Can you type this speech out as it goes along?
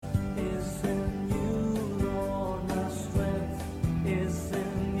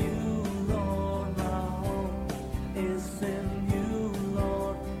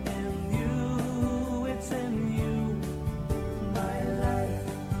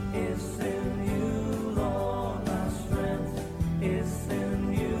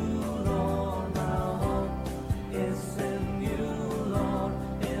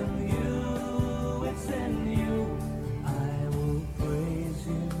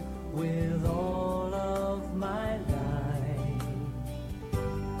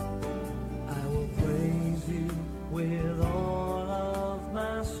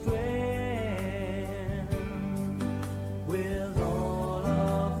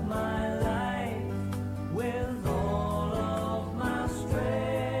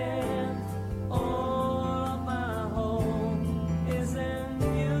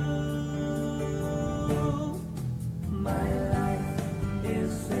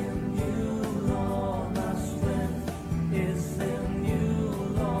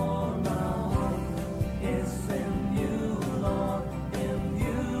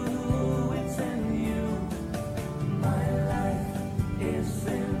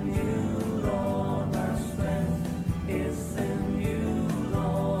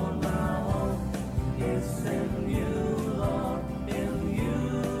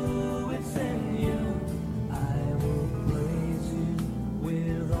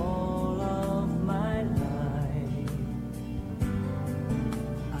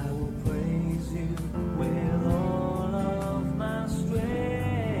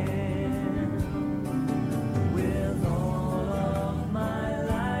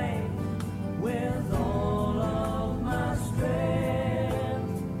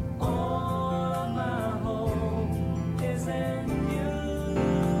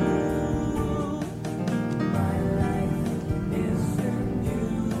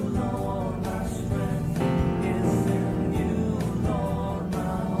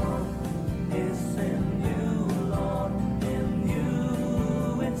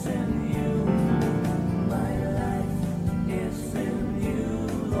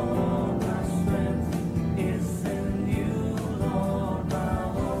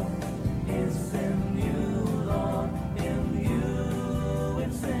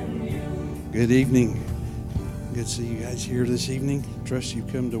Good evening. Good to see you guys here this evening. Trust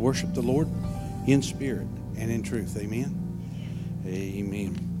you've come to worship the Lord in spirit and in truth. Amen.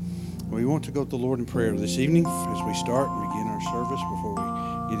 Amen. We want to go to the Lord in prayer this evening as we start and begin our service before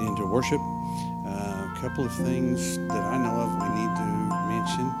we get into worship. A couple of things that I know of we need to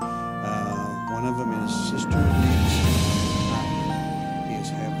mention. One of them is Sister Nancy is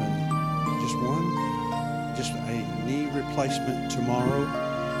having just a knee replacement tomorrow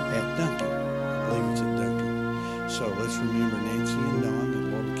at Duncan. I believe it's at Duncan. So let's remember Nancy and Don. The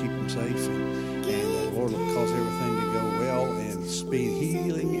Lord will keep them safe, and the Lord will cause everything to go well and speed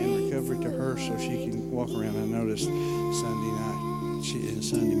healing and recovery to her so she can walk around. I noticed Sunday morning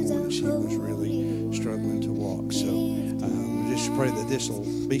she was really struggling to walk. So we just pray that this will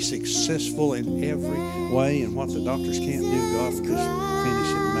be successful in every way, and what the doctors can't do, God will just finish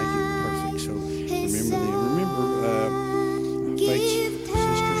it and make it perfect. So remember them. Remember Faith's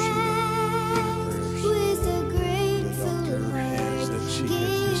sister Sheila in her prayers. The doctor that she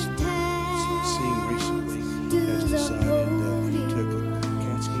has just seen recently has decided that he took a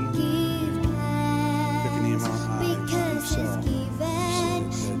CAT scan, took an MRI by himself. He said that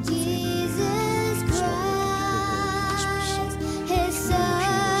the family didn't start looking to put her in hospice. So remember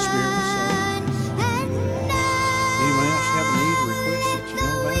Sheila, spirit and soul. Anyone else have a need or request that you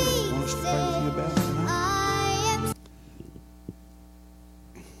know about or want us to pray with you about tonight?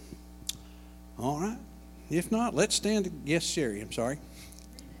 All right. If not, let's stand. Yes, Sherry, I'm sorry.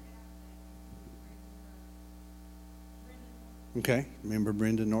 Okay. Remember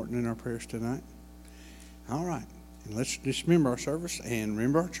Brenda Norton in our prayers tonight? All right. And let's just remember our service and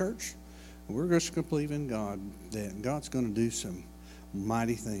remember our church. We're just going to believe in God that God's going to do some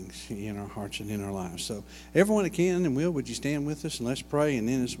mighty things in our hearts and in our lives. So everyone that can and will, would you stand with us and let's pray. And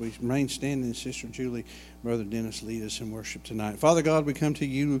then as we remain standing, Sister Julie, Brother Dennis, lead us in worship tonight. Father God, we come to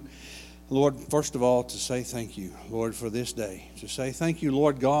you, Lord, first of all, to say thank you, Lord, for this day. To say thank you,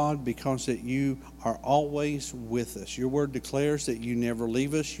 Lord God, because that you are always with us. Your word declares that you never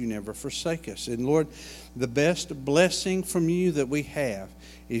leave us, you never forsake us. And Lord, the best blessing from you that we have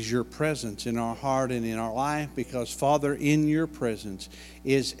is your presence in our heart and in our life, because, Father, in your presence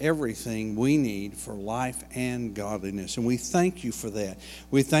is everything we need for life and godliness. And we thank you for that.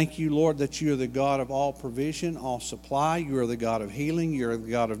 We thank you, Lord, that you are the God of all provision, all supply. You are the God of healing. You are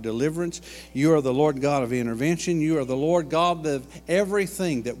the God of deliverance. You are the Lord God of intervention. You are the Lord God of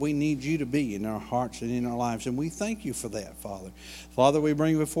everything that we need you to be in our hearts and in our lives. And we thank you for that, Father. Father, we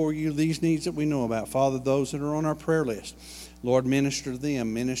bring before you these needs that we know about. Father, those that are on our prayer list, Lord, minister to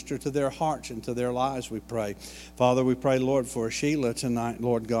them, minister to their hearts and to their lives, we pray. Father, we pray, Lord, for Sheila tonight,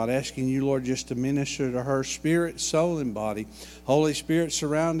 Lord God, asking you, Lord, just to minister to her spirit, soul, and body. Holy Spirit,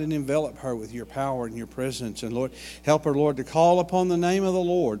 surround and envelop her with your power and your presence. And, Lord, help her, Lord, to call upon the name of the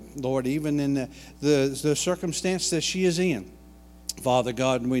Lord, Lord, even in the circumstance that she is in. Father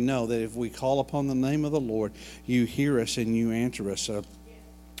God, we know that if we call upon the name of the Lord, you hear us and you answer us.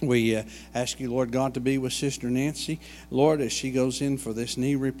 We ask you, Lord God, to be with Sister Nancy, Lord, as she goes in for this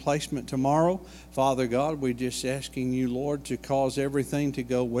knee replacement tomorrow. Father God, we're just asking you, Lord, to cause everything to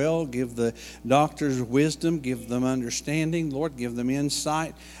go well. Give the doctors wisdom, give them understanding, Lord, give them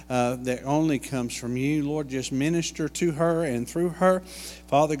insight that only comes from you. Lord, just minister to her and through her.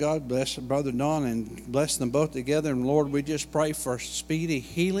 Father God, bless Brother Don and bless them both together. And Lord, we just pray for speedy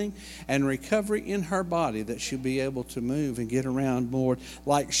healing and recovery in her body, that she'll be able to move and get around, Lord,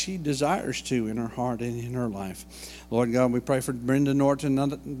 like she desires to in her heart and in her life. Lord God, we pray for Brenda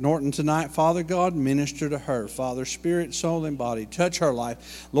Norton tonight. Father God, minister to her. Father, spirit, soul, and body, touch her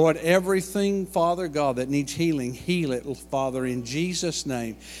life. Lord, everything, Father God, that needs healing, heal it, Father, in Jesus'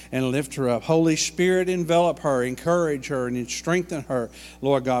 name, and lift her up. Holy Spirit, envelop her, encourage her, and strengthen her.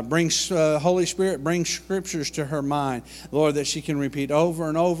 Lord God, Holy Spirit, bring scriptures to her mind, Lord, that she can repeat over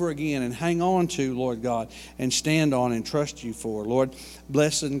and over again and hang on to, Lord God, and stand on and trust you for. Lord,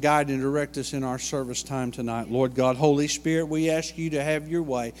 bless and guide and direct us in our service time tonight. Lord God, Holy Spirit, we ask you to have your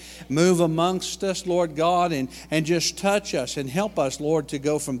way. Move amongst us, Lord God, and just touch us and help us, Lord, to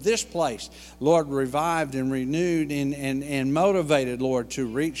go from this place, Lord, revived and renewed and motivated, Lord, to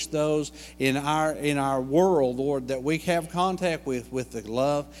reach those in our world, Lord, that we have contact with the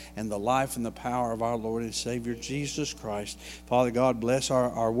love and the life and the power of our Lord and Savior Jesus Christ. Father God, bless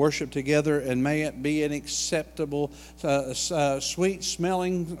our worship together, and may it be an acceptable,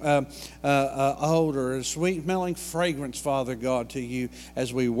 sweet-smelling odor, a sweet-smelling fragrance, Father God, to you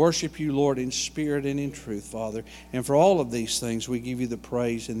as we worship you, Lord, in spirit and in truth, Father. And for all of these things, we give you the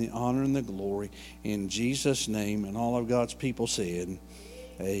praise and the honor and the glory in Jesus' name. And all of God's people said,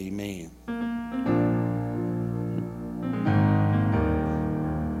 amen.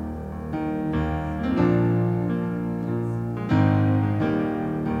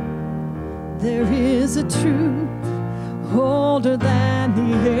 There is a truth older than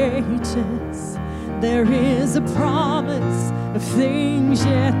the ages. There is a promise of things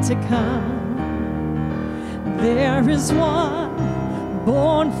yet to come. There is one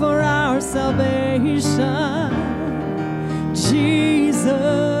born for our salvation, Jesus.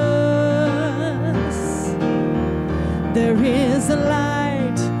 There is a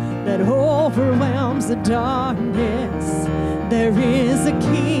light that overwhelms the darkness. There is a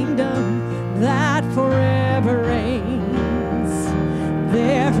kingdom that forever reigns.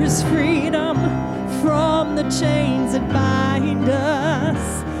 There is freedom from the chains that bind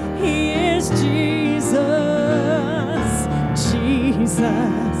us. He is Jesus,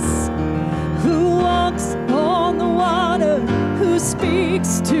 Jesus, who walks on the water, who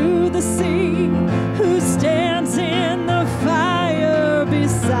speaks to the sea, who stands in the fire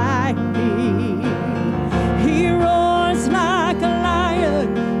beside me. He roars like a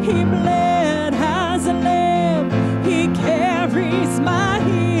lion, he bled as a lamb, he carries my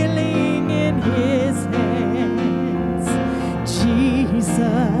healing in his hands. Jesus.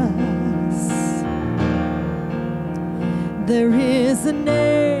 There is a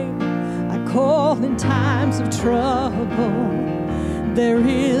name I call in times of trouble. There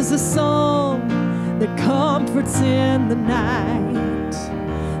is a song that comforts in the night.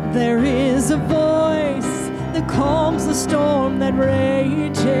 There is a voice that calms the storm that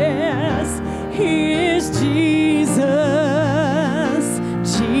rages. He is Jesus,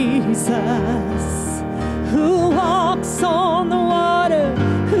 Jesus, who walks on the water,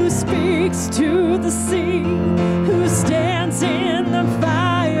 who speaks to the sea, who stands in the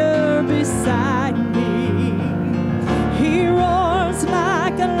fire beside me. He roars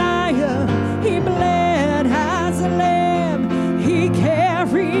like a lion, he bled as a lamb, he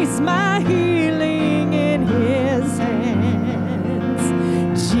carries my healing in his hands.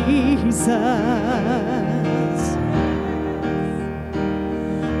 Jesus,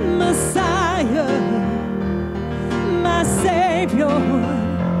 Messiah, my Savior,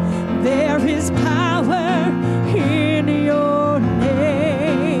 there is power in your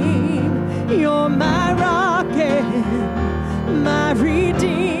name. You're my rock and my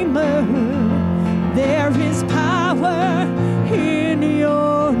Redeemer. There is power in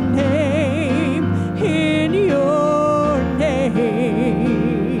your name, in your name.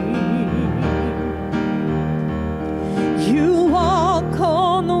 You walk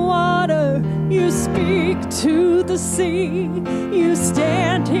on the water, you speak to the sea, you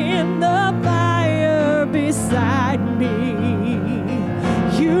stand in the fire beside me.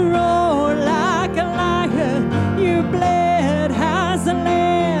 You roar like a lion, you bled as a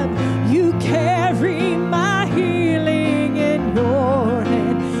lamb, you carry my healing in your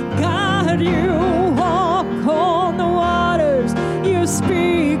hand. God, you walk on the waters, you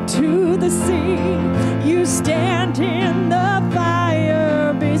speak to the sea, you stand in the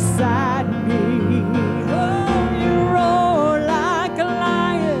fire beside me. Oh, you roar like a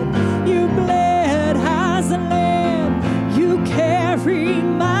lion, you bled as a lamb, you carry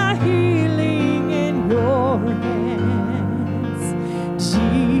my healing in your hands.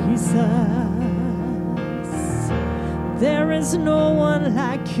 Jesus, there is no one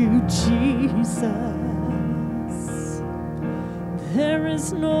like you, Jesus. There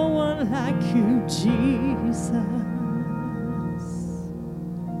is no one like you, Jesus.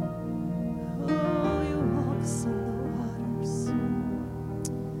 Oh, you walk on the waters.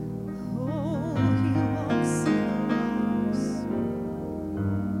 Oh, he walks on the waters.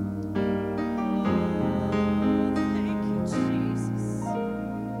 Oh, thank you, Jesus,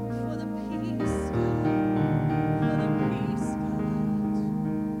 for the peace, God, for the peace, God.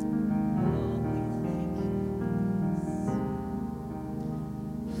 Oh, we thank you.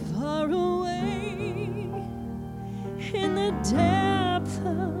 Far away in the depth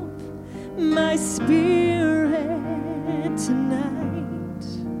of my spirit tonight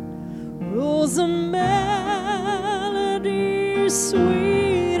rolls a melody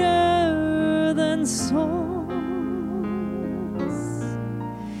sweeter than songs.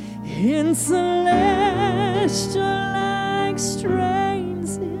 In celestial like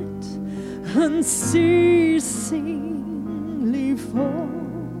strains it unceasingly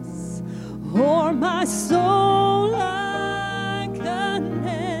falls o'er my soul like an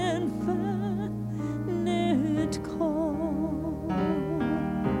infinite call.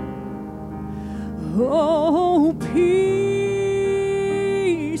 Oh,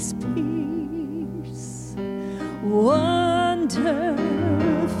 peace, peace, wonderful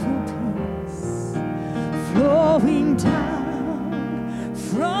peace, flowing down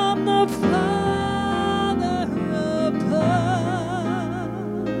from the Father above.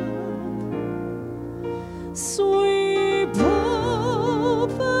 sweep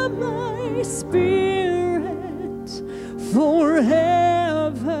over my spirit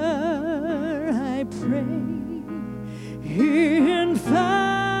forever, I pray, in fathomless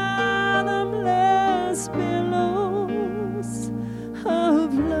billows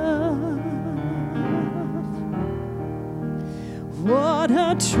of love. What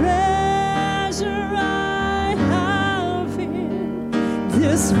a treasure I have in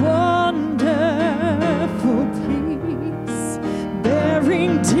this wonderful peace,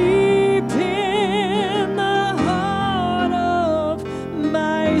 bearing deep in the heart of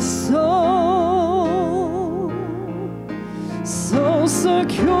my soul, so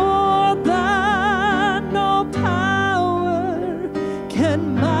secure that no power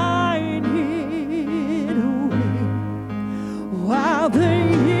can mine it away, while the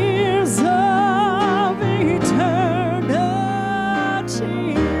years of eternity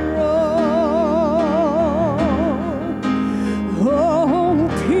roll. Oh,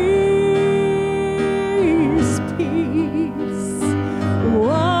 peace, peace,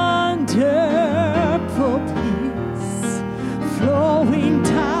 wonderful peace, flowing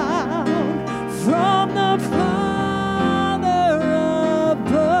down from the Father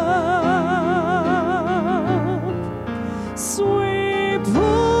above. Sweep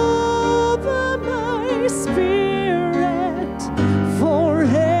over my spirit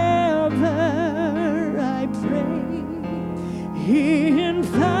forever, I pray, in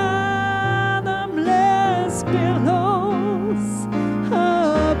fathomless billows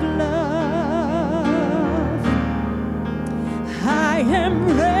of love. I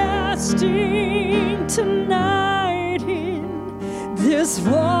am resting tonight in this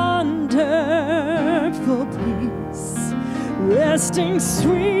wonderful peace, resting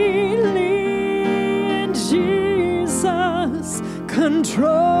sweetly in Jesus'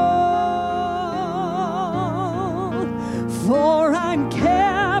 control. For I'm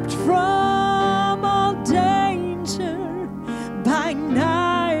kept from all danger by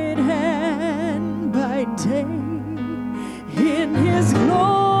night and by day. In His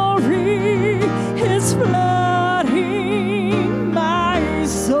glory is flooding my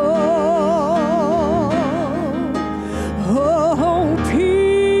soul. Oh,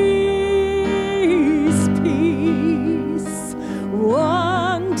 peace, peace,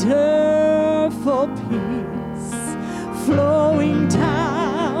 wonderful peace, flowing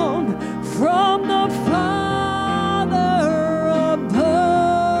down from the Father above.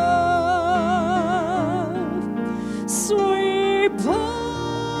 Sweep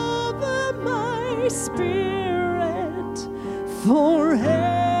over my spirit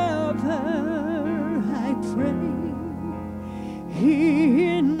forever, I pray,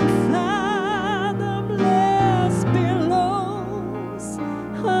 in fathomless billows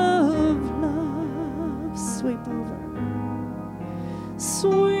of love. Sweep over,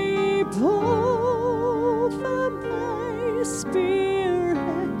 sweep over my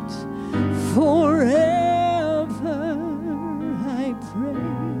spirit forever, I pray,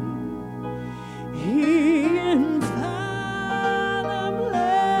 in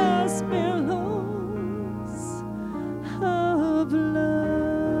fathomless billows of love.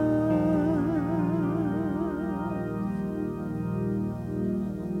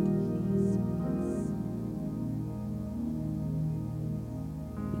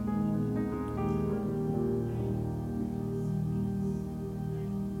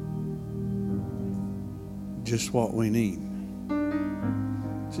 Just what we need.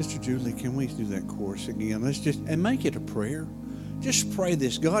 Sister Julie, can we do that chorus again? Let's just, and make it a prayer. Just pray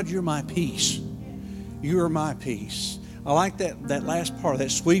this. God, you're my peace. You are my peace. I like that last part,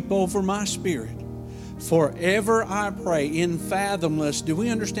 that sweep over my spirit. Forever I pray, in fathomless. Do we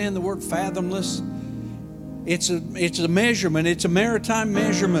understand the word fathomless? It's a measurement. It's a maritime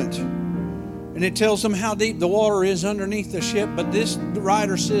measurement. And it tells them how deep the water is underneath the ship. But this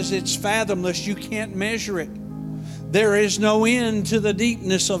writer says it's fathomless. You can't measure it. There is no end to the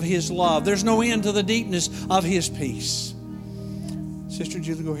deepness of His love. There's no end to the deepness of His peace. Sister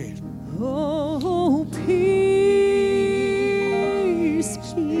Julie, go ahead. Oh, peace,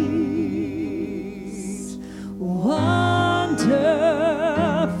 peace, wonderful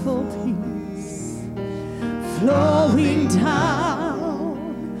peace, flowing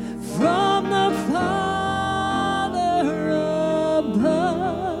down from the Father above.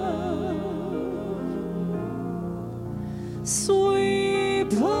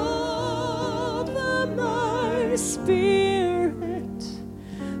 Sweep over my spirit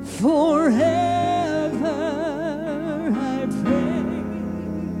forever, I pray,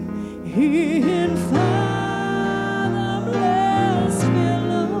 in fathomless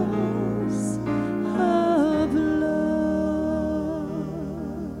billows of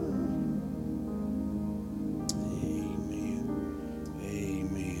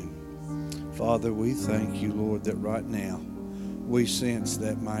Father, we thank you, Lord, that right now we sense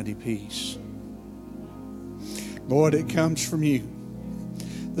that mighty peace. Lord, it comes from you.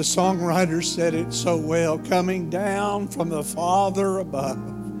 The songwriter said it so well, coming down from the Father above.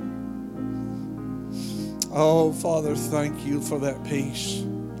 Oh, Father, thank you for that peace.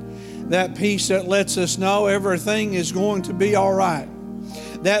 That peace that lets us know everything is going to be all right.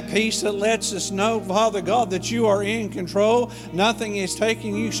 That peace that lets us know, Father God, that you are in control. Nothing is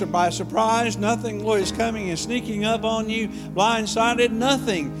taking you by surprise. Nothing, Lord, is coming and sneaking up on you blindsided.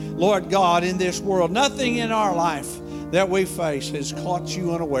 Nothing, Lord God, in this world, nothing in our life that we face has caught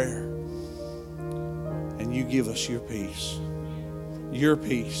you unaware. And you give us your peace. Your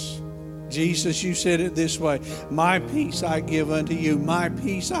peace. Jesus, you said it this way, my peace I give unto you, my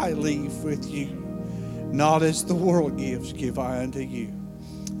peace I leave with you. Not as the world gives, give I unto you.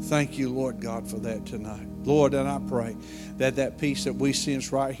 Thank you, Lord God, for that tonight. Lord, and I pray that that peace that we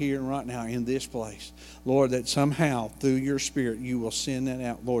sense right here and right now in this place, Lord, that somehow through your Spirit you will send that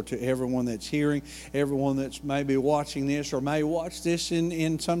out, Lord, to everyone that's hearing, everyone that's maybe watching this or may watch this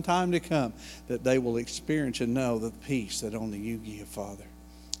in some time to come, that they will experience and know the peace that only you give, Father.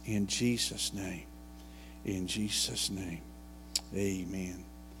 In Jesus' name. In Jesus' name. Amen.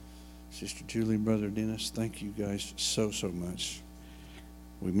 Sister Julie, Brother Dennis, thank you guys so much.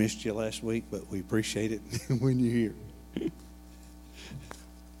 We missed you last week, but we appreciate it when you're here.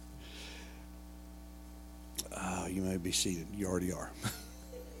 You may be seated. You already are.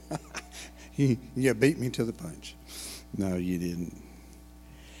 You beat me to the punch. No, you didn't.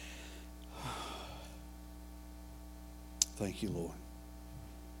 Thank you, Lord.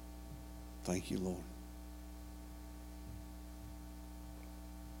 Thank you, Lord.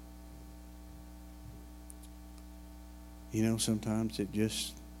 You know, sometimes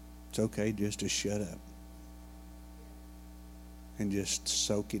it's okay just to shut up and just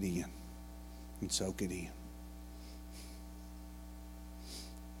soak it in and soak it in.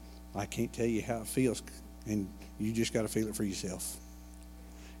 I can't tell you how it feels, and you just got to feel it for yourself.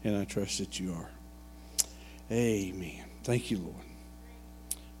 And I trust that you are. Amen. Thank you, Lord.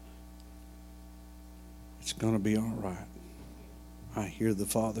 It's going to be all right. I hear the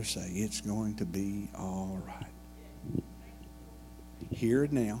Father say, it's going to be all right. Here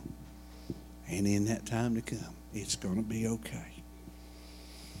and now, and in that time to come, it's going to be okay.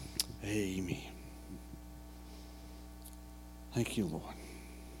 Amen. Thank you, Lord.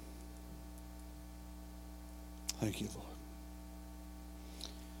 Thank you, Lord.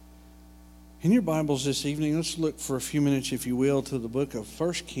 In your Bibles this evening, let's look for a few minutes, if you will, to the book of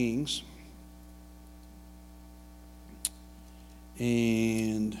 1 Kings.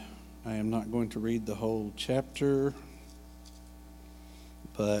 And I am not going to read the whole chapter,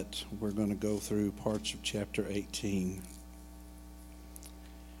 but we're going to go through parts of chapter 18.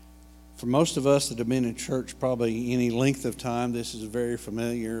 For most of us that have been in church probably any length of time, this is a very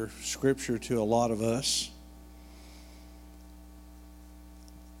familiar scripture to a lot of us.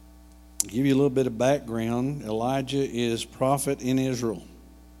 I'll give you a little bit of background. Elijah is prophet in Israel.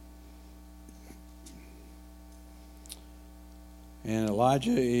 And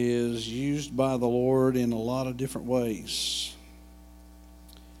Elijah is used by the Lord in a lot of different ways.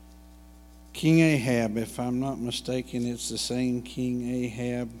 King Ahab, if I'm not mistaken, it's the same King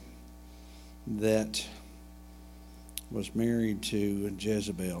Ahab that was married to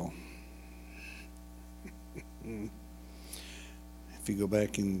Jezebel. If you go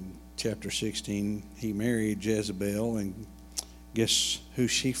back in chapter 16, he married Jezebel, and guess who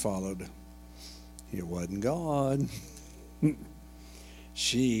she followed? It wasn't God.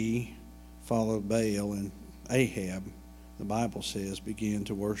 She followed Baal, and Ahab, the Bible says, began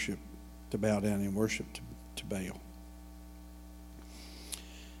to bow down and worship to Baal.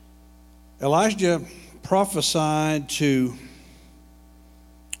 Elijah prophesied in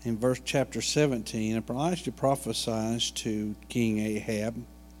chapter 17, Elijah prophesies to King Ahab.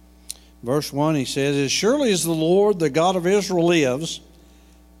 Verse 1, he says, as surely as the Lord, the God of Israel lives,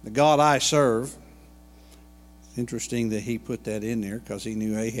 the God I serve. Interesting that he put that in there because he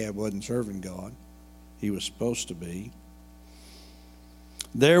knew Ahab wasn't serving God. He was supposed to be.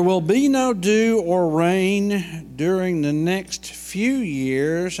 There will be no dew or rain during the next few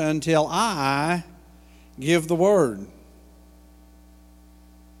years until I give the word.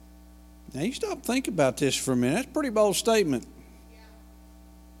 Now you stop and think about this for a minute. That's a pretty bold statement.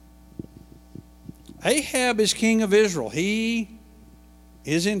 Ahab is king of Israel. He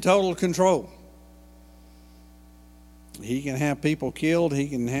is in total control. He can have people killed. He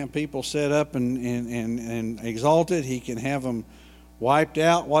can have people set up and exalted. He can have them wiped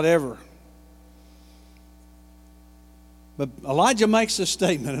out, whatever. But Elijah makes this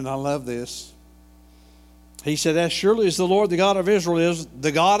statement, and I love this. He said, as surely as the Lord, the God of Israel, is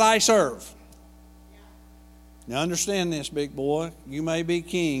the God I serve. Now understand this, big boy. You may be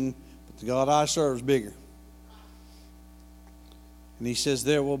king, but the God I serve is bigger. And he says,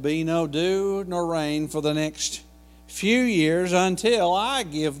 there will be no dew nor rain for the next few years until I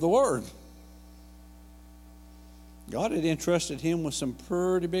give the word. God had entrusted him with some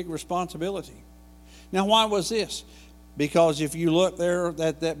pretty big responsibility. Now, why was this? Because if you look there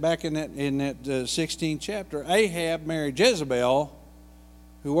at that back in that 16th chapter, Ahab married Jezebel,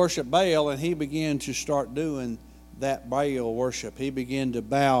 who worshiped Baal, and he began to start doing that Baal worship. He began to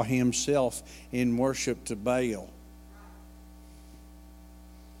bow himself in worship to Baal.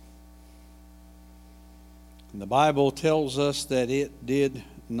 And the Bible tells us that it did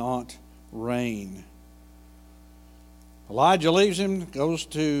not rain. Elijah leaves him, goes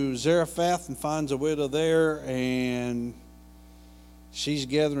to Zarephath and finds a widow there, and she's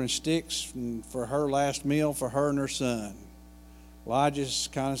gathering sticks for her last meal for her and her son. Elijah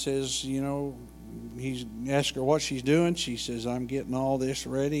kind of says, he asks her what she's doing. She says, I'm getting all this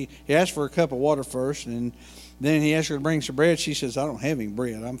ready. He asks for a cup of water first, and then he asks her to bring some bread. She says, I don't have any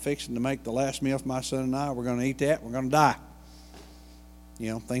bread. I'm fixing to make the last meal for my son and I. We're going to eat that. We're going to die.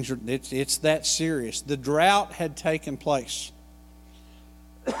 It's that serious. The drought had taken place.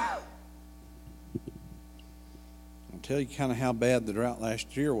 I'll tell you kind of how bad the drought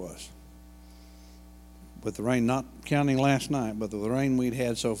last year was. With the rain, not counting last night, but the rain we'd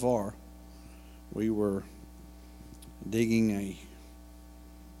had so far, we were digging a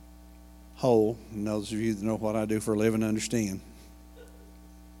hole. And those of you that know what I do for a living understand.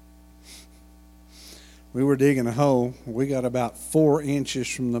 We were digging a hole. We got about 4 inches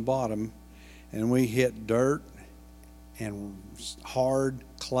from the bottom, and we hit dirt and hard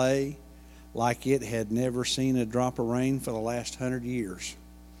clay like it had never seen a drop of rain for the last 100 years.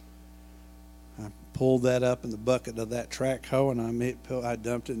 I pulled that up in the bucket of that track hoe, and I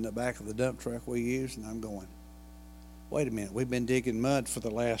dumped it in the back of the dump truck we used, and I'm going, wait a minute, we've been digging mud for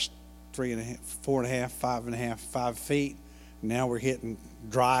the last 3.5, 4.5, 5.5, 5 feet. Now we're hitting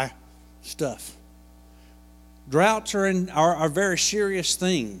dry stuff. Droughts are very serious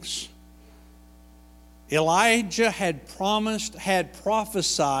things. Elijah had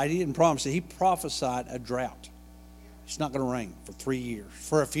prophesied, he didn't promise it, he prophesied a drought. It's not going to rain for 3 years.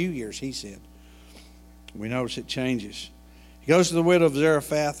 For a few years, he said. We notice it changes. He goes to the widow of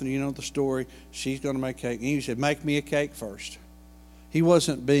Zarephath, and you know the story. She's going to make cake. And he said, make me a cake first. He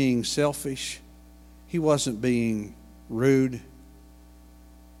wasn't being selfish. He wasn't being rude.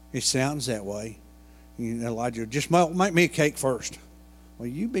 It sounds that way. Elijah, just make me a cake first. Well,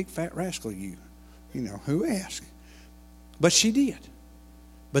 you big fat rascal, you who asked? But she did.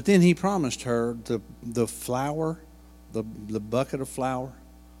 But then he promised her the flour, the bucket of flour,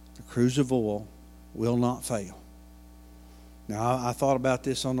 the cruse of oil will not fail. Now, I thought about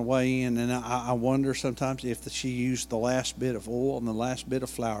this on the way in, and I wonder sometimes if she used the last bit of oil and the last bit of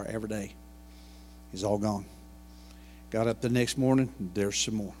flour every day. It's all gone. Got up the next morning, there's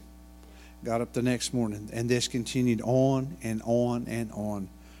some more. Got up the next morning, and this continued on and on and on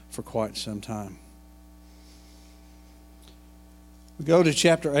for quite some time. We go to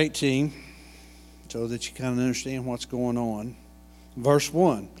chapter 18 so that you kind of understand what's going on. Verse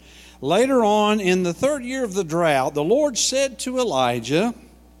 1. Later on, in the 3rd year of the drought, the Lord said to Elijah,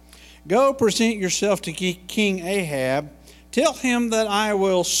 go present yourself to King Ahab. Tell him that I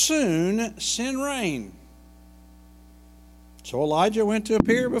will soon send rain. So Elijah went to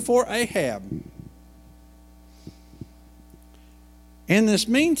appear before Ahab. In this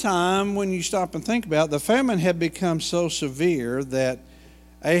meantime, when you stop and think about it, the famine had become so severe that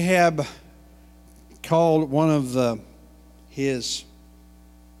Ahab called one of the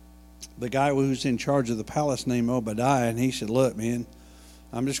guy who's in charge of the palace named Obadiah, and he said, look, man,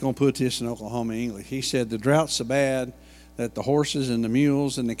 I'm just going to put this in Oklahoma English. He said, the drought's so bad that the horses and the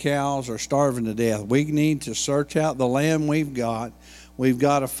mules and the cows are starving to death. We need to search out the land we've got. We've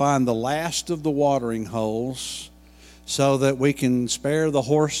got to find the last of the watering holes so that we can spare the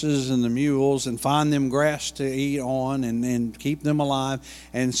horses and the mules and find them grass to eat on and keep them alive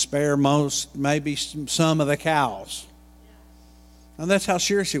and spare maybe some of the cows. And that's how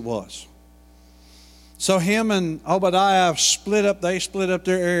serious it was. So him and Obadiah split up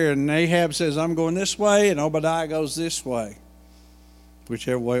their area, and Ahab says, I'm going this way, and Obadiah goes this way.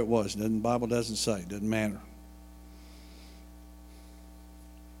 Whichever way it was. The Bible doesn't say. It doesn't matter.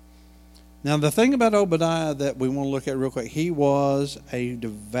 Now, the thing about Obadiah that we want to look at real quick, he was a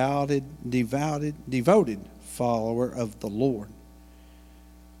devoted follower of the Lord.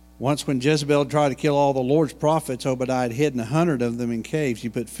 Once when Jezebel tried to kill all the Lord's prophets, Obadiah had hidden 100 of them in caves. He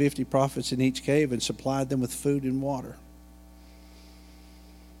put 50 prophets in each cave and supplied them with food and water.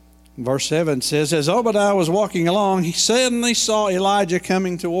 Verse 7 says, as Obadiah was walking along, he suddenly saw Elijah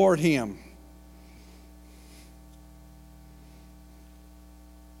coming toward him.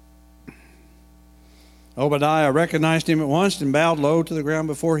 Obadiah recognized him at once and bowed low to the ground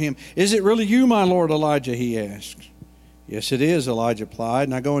before him. Is it really you, my lord Elijah? He asked. Yes, it is, Elijah replied.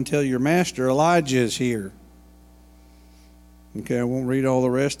 Now go and tell your master, Elijah is here. Okay, I won't read all the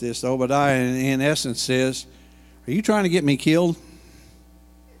rest of this. Obadiah, in essence, says, are you trying to get me killed?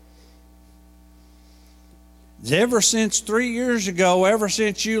 Ever since 3 years ago, ever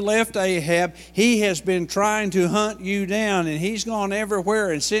since you left Ahab, he has been trying to hunt you down, and he's gone everywhere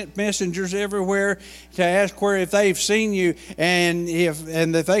and sent messengers everywhere to ask if they've seen you, and if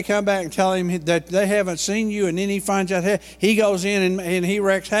they come back and tell him that they haven't seen you, and then he finds out, he goes in and he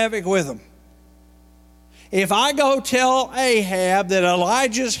wreaks havoc with them. If I go tell Ahab that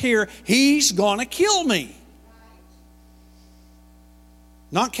Elijah's here, he's going to kill me.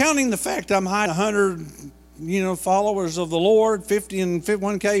 Not counting the fact I'm hiding 100 followers of the Lord, 50 in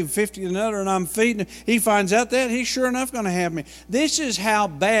one cave, 50 in another, and I'm feeding him. He finds out that he's sure enough going to have me. This is how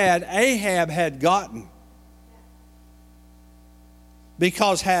bad Ahab had gotten.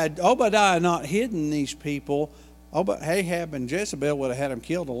 Because had Obadiah not hidden these people, Ahab and Jezebel would have had him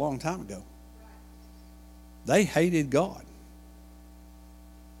killed a long time ago. They hated God.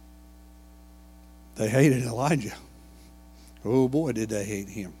 They hated Elijah. Oh boy, did they hate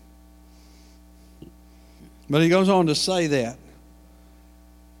him. But he goes on to say that.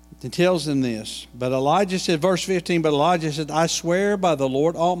 He tells them this. But Elijah said, verse 15, but Elijah said, I swear by the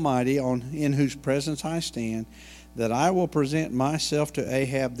Lord Almighty, in whose presence I stand, that I will present myself to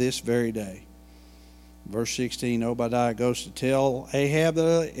Ahab this very day. Verse 16, Obadiah goes to tell Ahab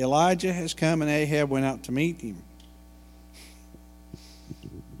that Elijah has come, and Ahab went out to meet him.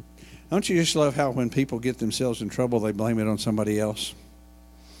 Don't you just love how when people get themselves in trouble, they blame it on somebody else?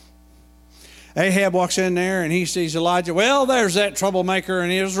 Ahab walks in there and he sees Elijah. Well, there's that troublemaker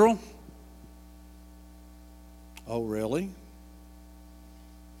in Israel. Oh, really?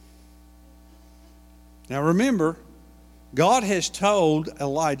 Now remember, God has told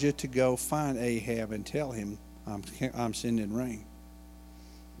Elijah to go find Ahab and tell him, I'm sending rain.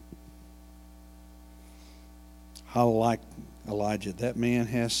 I like Elijah. That man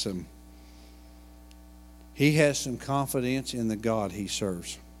has some confidence in the God he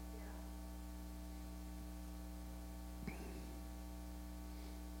serves.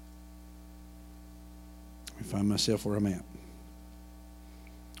 Find myself where I'm at.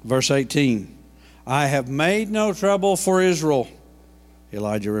 Verse 18, I have made no trouble for Israel,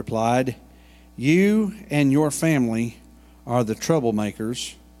 Elijah replied. You and your family are the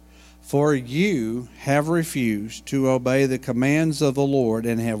troublemakers, for you have refused to obey the commands of the Lord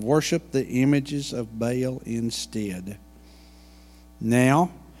and have worshipped the images of Baal instead.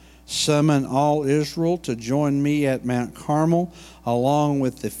 Now, summon all Israel to join me at Mount Carmel, along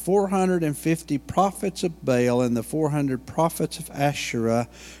with the 450 prophets of Baal and the 400 prophets of Asherah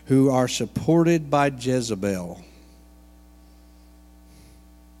who are supported by Jezebel.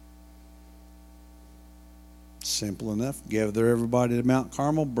 Simple enough. Gather everybody to Mount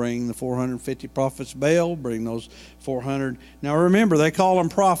Carmel, bring the 450 prophets of Baal, bring those 400. Now remember, they call them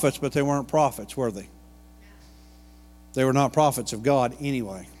prophets, but they weren't prophets, were they? They were not prophets of God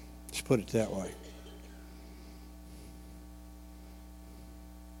anyway. Let's put it that way.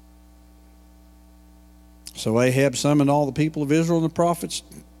 So Ahab summoned all the people of Israel and the prophets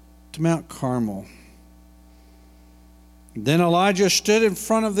to Mount Carmel. Then Elijah stood in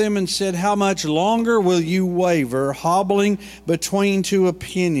front of them and said, how much longer will you waver, hobbling between two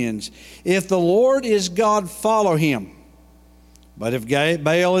opinions? If the Lord is God, follow him. But if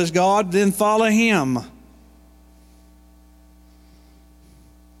Baal is God, then follow him.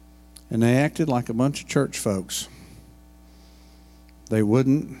 And they acted like a bunch of church folks. They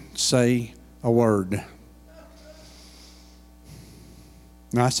wouldn't say a word.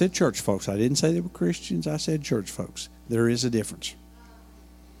 Now, I said church folks. I didn't say they were Christians. I said church folks. There is a difference.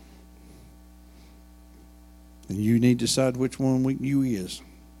 And you need to decide which one you is.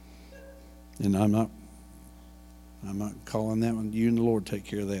 And I'm not calling that one. You and the Lord take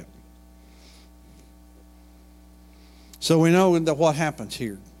care of that. So we know that what happens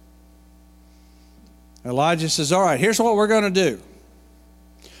here. Elijah says, all right, here's what we're going to do.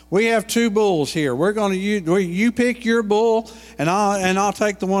 We have 2 bulls here. We're going to you pick your bull, and I'll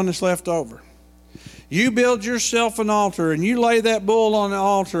take the one that's left over. You build yourself an altar, and you lay that bull on the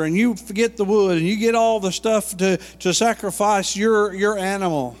altar, and you get the wood, and you get all the stuff to sacrifice your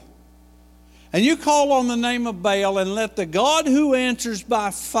animal. and you call on the name of Baal, and let the God who answers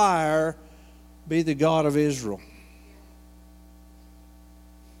by fire be the God of Israel.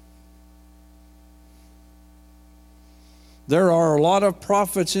 There are a lot of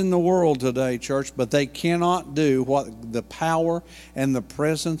prophets in the world today, church, but they cannot do what the power and the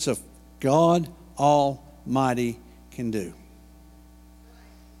presence of God Almighty can do.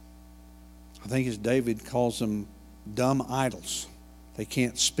 I think as David calls them dumb idols. They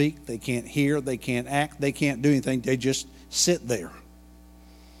can't speak, they can't hear, they can't act, they can't do anything. They just sit there.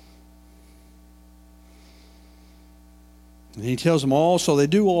 And he tells them also they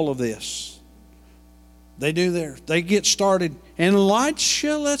do all of this. They get started, and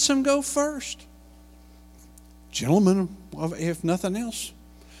Elisha lets them go first. Gentlemen, if nothing else.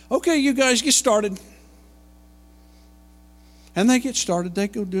 Okay, you guys get started. And they get started. They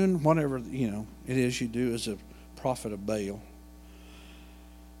go doing whatever, it is you do as a prophet of Baal.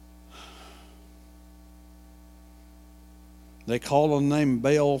 They call on the name of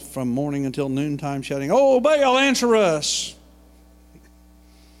Baal from morning until noontime, shouting, "Oh, Baal, answer us."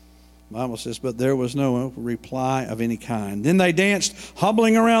 The Bible says, but there was no reply of any kind. Then they danced,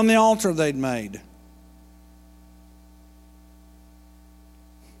 hobbling around the altar they'd made.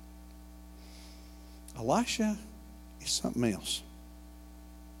 Elisha is something else.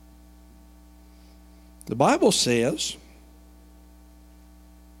 The Bible says,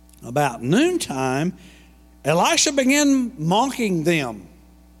 about noontime, Elisha began mocking them.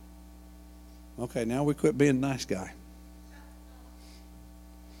 Okay, now we quit being a nice guy.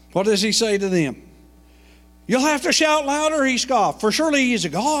 What does he say to them? You'll have to shout louder, he scoffed, for surely he is a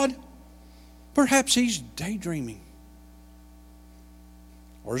god. Perhaps he's daydreaming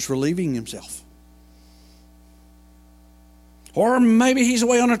or is relieving himself. Or maybe he's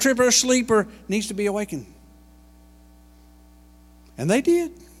away on a trip or asleep or needs to be awakened. And they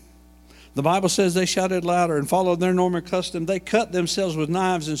did. The Bible says they shouted louder and followed their normal custom. They cut themselves with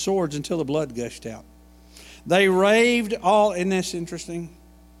knives and swords until the blood gushed out. They raved all, isn't this interesting?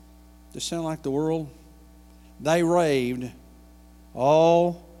 Does it sound like the world? They raved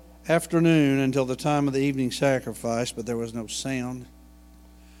all afternoon until the time of the evening sacrifice, but there was no sound,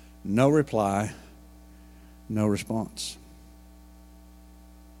 no reply, no response.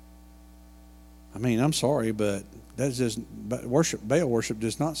 I mean, I'm sorry, but that's just Baal worship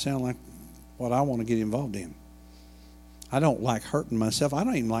does not sound like what I want to get involved in. I don't like hurting myself. I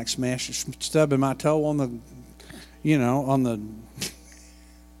don't even like stubbing my toe on the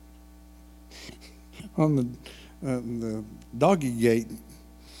doggy gate.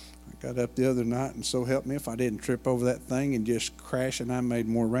 I got up the other night, and so help me if I didn't trip over that thing and just crash, and I made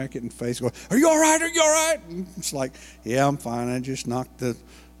more racket and face going, "Are you all right? Are you all right?" And it's like, yeah, I'm fine. I just knocked the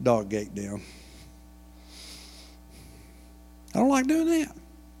dog gate down. I don't like doing that.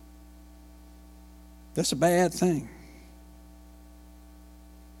 That's a bad thing.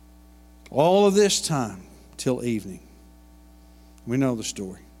 All of this time till evening. We know the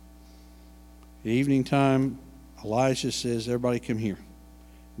story. Evening time, Elijah says, everybody come here.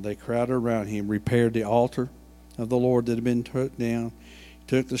 They crowded around him, repaired the altar of the Lord that had been took down. He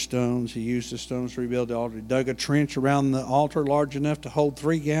took the stones. He used the stones to rebuild the altar. He dug a trench around the altar large enough to hold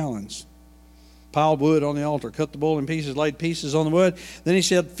 3 gallons. Piled wood on the altar, cut the bull in pieces, laid pieces on the wood. Then he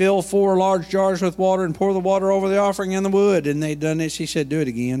said, fill 4 large jars with water and pour the water over the offering and the wood. And they'd done this. He said, do it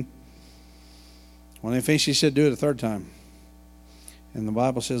again. When they finished, he said, do it a 3rd time. And the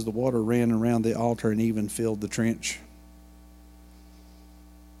Bible says the water ran around the altar and even filled the trench.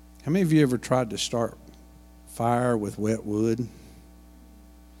 How many of you ever tried to start fire with wet wood?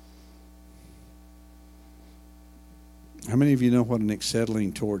 How many of you know what an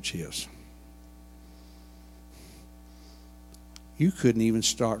acetylene torch is? You couldn't even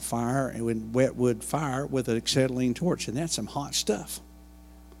start fire with wet wood fire with an acetylene torch, and that's some hot stuff.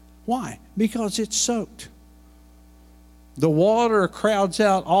 Why? Because it's soaked. The water crowds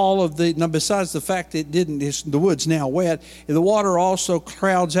out all of the, now besides the fact that the wood's now wet, the water also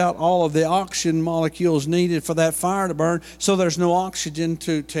crowds out all of the oxygen molecules needed for that fire to burn, so there's no oxygen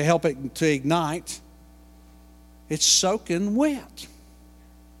to help it to ignite. It's soaking wet.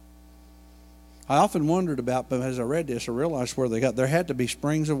 I often wondered about, but as I read this, I realized where there had to be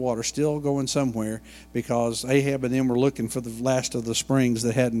springs of water still going somewhere, because Ahab and them were looking for the last of the springs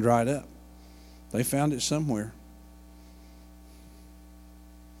that hadn't dried up. They found it somewhere.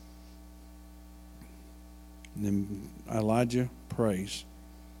 And then Elijah prays.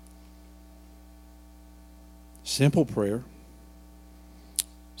 Simple prayer.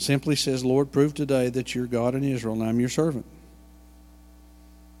 Simply says, Lord, prove today that you're God in Israel and I'm your servant.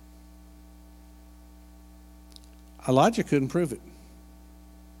 Elijah couldn't prove it.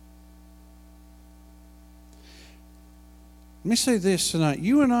 me say this tonight.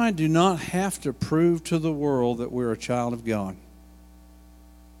 You and I do not have to prove to the world that we're a child of God.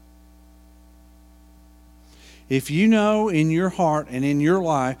 If you know in your heart and in your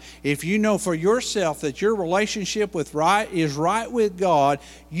life, if you know for yourself that your relationship is right with God,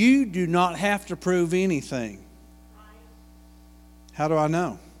 you do not have to prove anything. How do I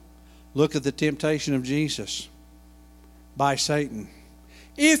know? Look at the temptation of Jesus by Satan.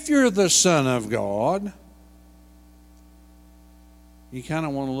 If you're the Son of God, you kind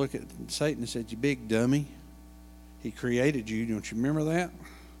of want to look at Satan and say, you big dummy. He created you. Don't you remember that?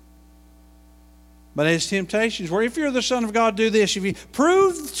 But his temptations were, if you're the Son of God, do this. If you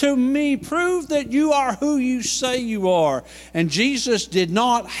prove to me, prove that you are who you say you are. And Jesus did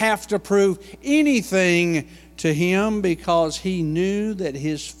not have to prove anything to him because he knew that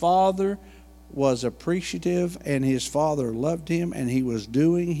his Father was appreciative and his Father loved him and he was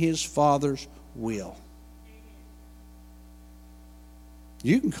doing his Father's will.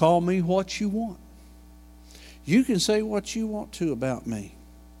 You can call me what you want. You can say what you want to about me.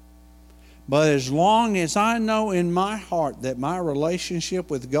 But as long as I know in my heart that my relationship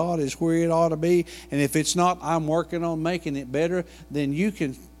with God is where it ought to be, and if it's not, I'm working on making it better, then you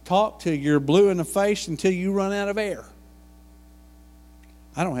can talk till you're blue in the face until you run out of air.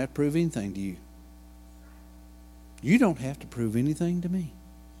 I don't have to prove anything to you. You don't have to prove anything to me.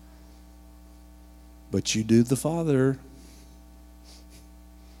 But you do the Father.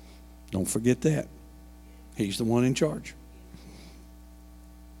 Don't forget that. He's the one in charge.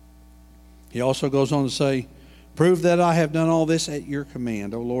 He also goes on to say, prove that I have done all this at your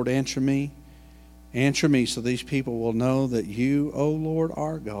command. O Lord, answer me. Answer me so these people will know that you, O Lord,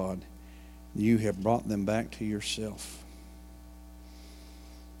 are God. You have brought them back to yourself.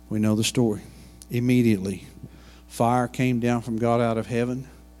 We know the story. Immediately, fire came down from God out of heaven,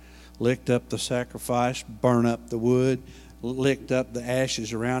 licked up the sacrifice, burned up the wood, licked up the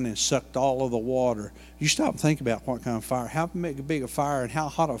ashes around and sucked all of the water. You stop and think about what kind of fire, how big a fire and how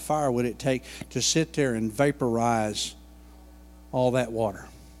hot a fire would it take to sit there and vaporize all that water.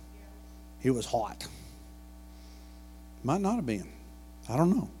 It was hot. Might not have been. I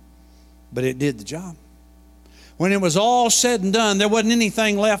don't know. But it did the job. When it was all said and done, there wasn't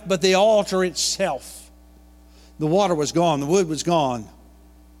anything left but the altar itself. The water was gone. The wood was gone.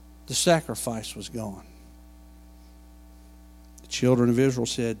 The sacrifice was gone. Children of Israel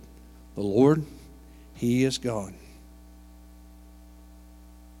said, the Lord, He is God.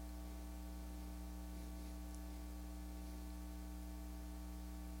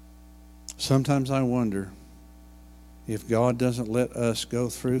 Sometimes I wonder if God doesn't let us go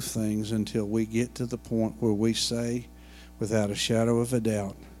through things until we get to the point where we say, without a shadow of a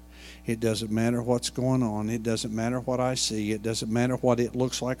doubt, it doesn't matter what's going on. It doesn't matter what I see. It doesn't matter what it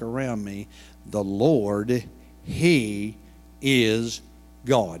looks like around me. The Lord, He is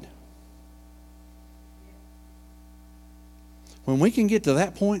God. When we can get to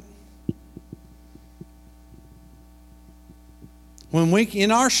that point, when we,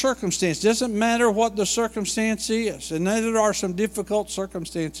 in our circumstance, doesn't matter what the circumstance is, and there are some difficult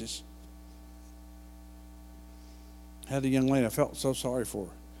circumstances. I had a young lady, I felt so sorry for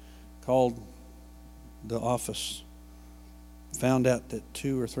her, called the office, found out that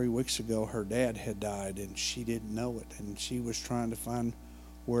 2 or 3 weeks ago her dad had died and she didn't know it, and she was trying to find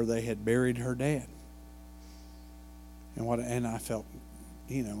where they had buried her dad. And I felt,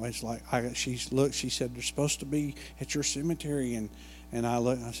 it's like she said they're supposed to be at your cemetery, and I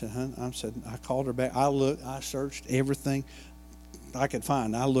looked. I said, I called her back. I searched everything I could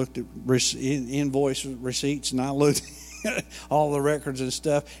find. I looked at invoice receipts, and I looked at all the records and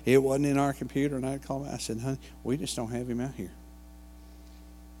stuff. It wasn't in our computer, and I called back. I said, honey, we just don't have him out here.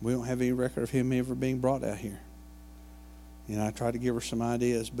 We don't have any record of him ever being brought out here. And I tried to give her some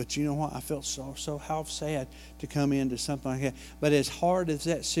ideas. But you know what? I felt so how sad to come into something like that. But as hard as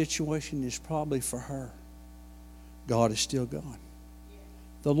that situation is probably for her, God is still God.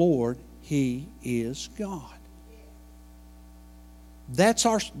 The Lord, He is God. That's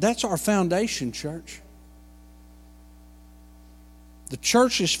our foundation, church. The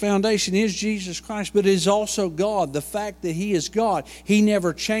church's foundation is Jesus Christ, but it is also God. The fact that He is God, He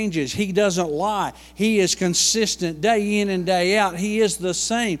never changes. He doesn't lie. He is consistent day in and day out. He is the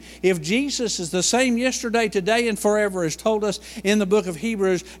same. If Jesus is the same yesterday, today, and forever, as told us in the book of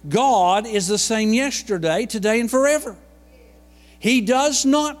Hebrews, God is the same yesterday, today, and forever. He does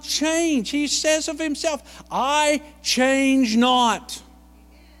not change. He says of Himself, I change not.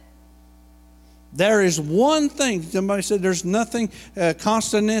 There is one thing, somebody said there's nothing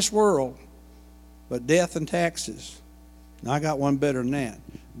constant in this world but death and taxes. And I got one better than that.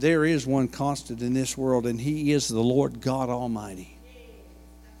 there is one constant in this world, and He is the Lord God Almighty.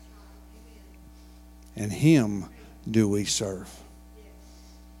 And Him do we serve.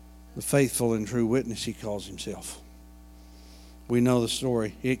 The faithful and true witness, He calls Himself. We know the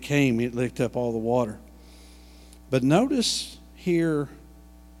story. It came, it licked up all the water. But notice here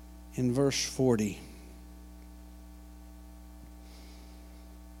in verse 40.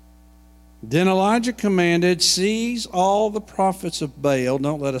 Then Elijah commanded, seize all the prophets of Baal.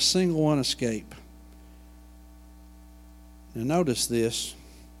 Don't let a single one escape. Now notice this.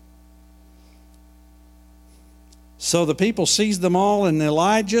 So the people seized them all, and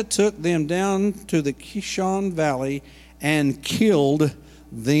Elijah took them down to the Kishon Valley and killed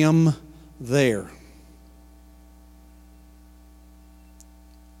them there.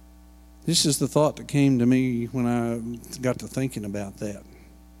 This is the thought that came to me when I got to thinking about that.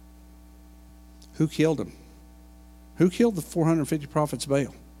 Who killed them? Who killed the 450 prophets of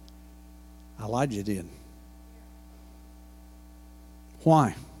Baal? Elijah did.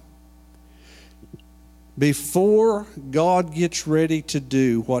 Why? Before God gets ready to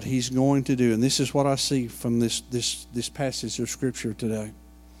do what He's going to do, and this is what I see from this passage of Scripture today.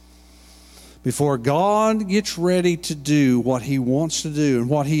 Before God gets ready to do what He wants to do and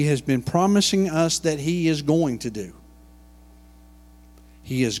what He has been promising us that He is going to do,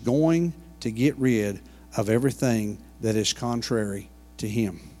 He is going to get rid of everything that is contrary to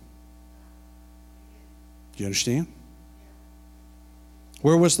Him. Do you understand?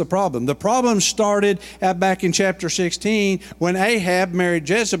 Where was the problem? The problem started back in chapter 16 when Ahab married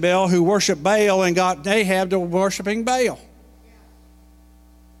Jezebel, who worshiped Baal, and got Ahab to worshiping Baal.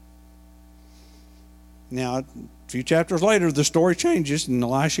 Now, a few chapters later, the story changes and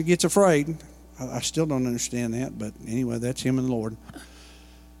Elisha gets afraid. I still don't understand that, but anyway, that's him and the Lord.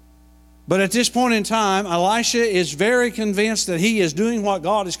 But at this point in time, Elisha is very convinced that he is doing what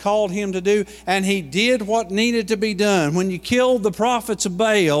God has called him to do, and he did what needed to be done. When you kill the prophets of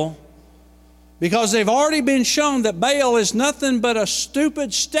Baal, because they've already been shown that Baal is nothing but a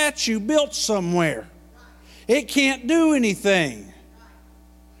stupid statue built somewhere. It can't do anything.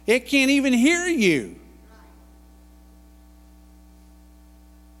 It can't even hear you.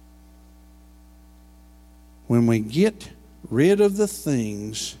 When we get rid of the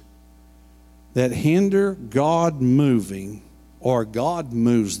things that hinder God moving, or God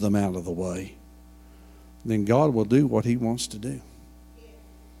moves them out of the way, then God will do what He wants to do.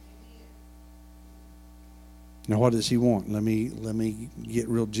 Now, what does He want? Let me get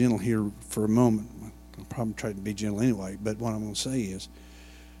real gentle here for a moment. I'll probably try to be gentle anyway, but what I'm going to say is,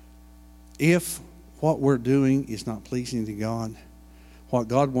 if what we're doing is not pleasing to God, what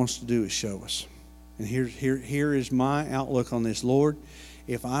God wants to do is show us. And here is my outlook on this. Lord,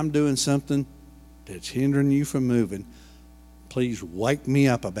 if I'm doing something that's hindering you from moving, please wake me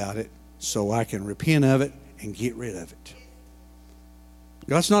up about it so I can repent of it and get rid of it.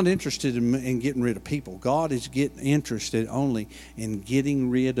 God's not interested in getting rid of people. God is interested only in getting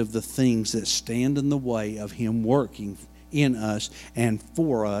rid of the things that stand in the way of Him working in us and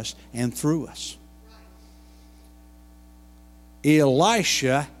for us and through us.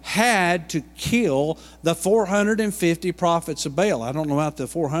 Elisha had to kill the 450 prophets of Baal. I don't know about the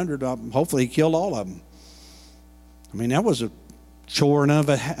 400. Hopefully he killed all of them. I mean, that was a chore in of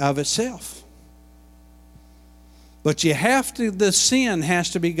itself. But the sin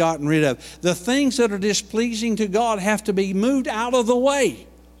has to be gotten rid of. The things that are displeasing to God have to be moved out of the way.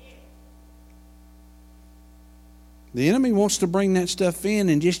 The enemy wants to bring that stuff in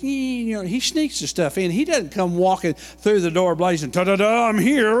and just, he sneaks the stuff in. He doesn't come walking through the door blazing, ta-da-da, I'm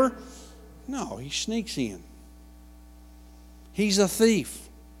here. No, he sneaks in. He's a thief.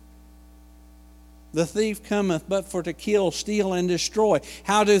 The thief cometh but for to kill, steal, and destroy.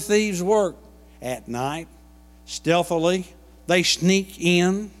 How do thieves work? At night, stealthily. They sneak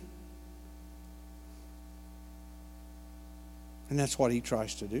in. And that's what he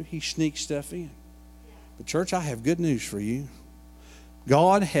tries to do. He sneaks stuff in. But church, I have good news for you.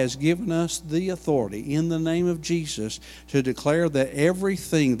 God has given us the authority in the name of Jesus to declare that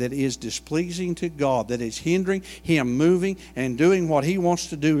everything that is displeasing to God, that is hindering Him moving and doing what He wants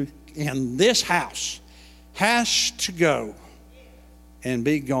to do in this house, has to go and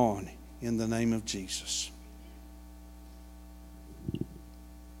be gone in the name of Jesus.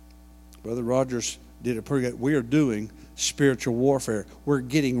 Brother Rogers did a pretty good. We are doing spiritual warfare. We're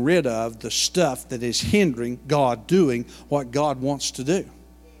getting rid of the stuff that is hindering God doing what God wants to do.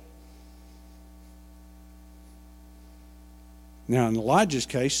 Now, in Elijah's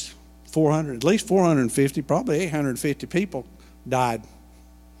case, at least 450, probably 850 people died.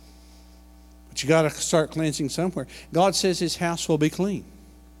 But you got to start cleansing somewhere. God says His house will be clean.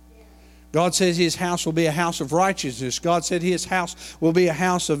 God says His house will be a house of righteousness. God said His house will be a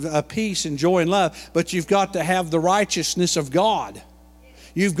house of peace and joy and love. But you've got to have the righteousness of God.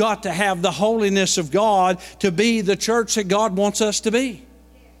 You've got to have the holiness of God to be the church that God wants us to be.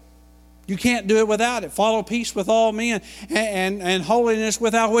 You can't do it without it. Follow peace with all men and holiness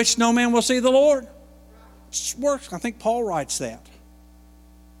without which no man will see the Lord. It works. I think Paul writes that.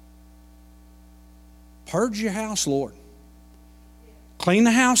 Purge your house, Lord. Clean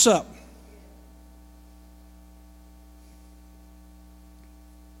the house up.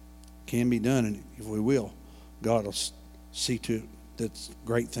 Can be done, and if we will, God will see to it that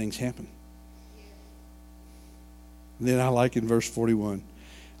great things happen. And then I like in verse 41.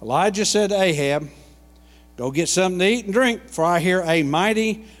 Elijah said to Ahab, "Go get something to eat and drink, for I hear a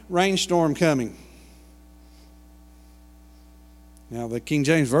mighty rainstorm coming." Now, the King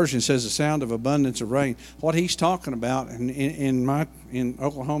James Version says the sound of abundance of rain. What he's talking about in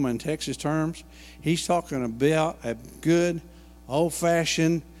Oklahoma and Texas terms, he's talking about a good,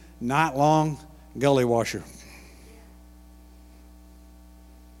 old-fashioned, night-long gully washer.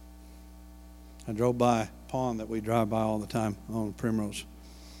 I drove by a pond that we drive by all the time on Primrose.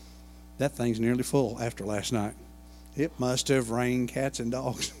 That thing's nearly full after last night. It must have rained cats and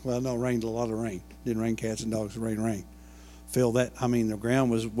dogs. Well, no, it rained a lot of rain. Didn't rain cats and dogs, it rained rain. The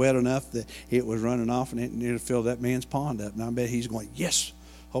ground was wet enough that it was running off, and it nearly filled that man's pond up. And I bet he's going, yes.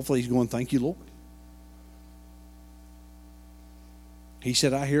 Hopefully he's going, thank you, Lord. He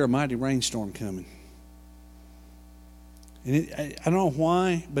said, I hear a mighty rainstorm coming. And I don't know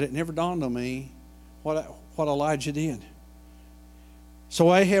why, but it never dawned on me what Elijah did.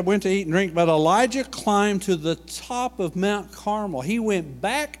 So Ahab went to eat and drink, but Elijah climbed to the top of Mount Carmel. He went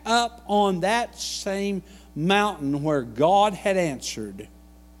back up on that same mountain where God had answered.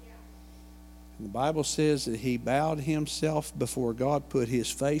 And the Bible says that he bowed himself before God, put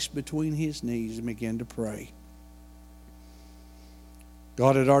his face between his knees, and began to pray.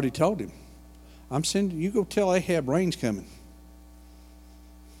 God had already told him, I'm sending you, go tell Ahab rain's coming.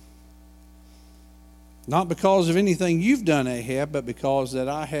 Not because of anything you've done, Ahab, but because that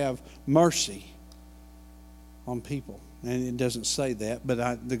I have mercy on people. And it doesn't say that,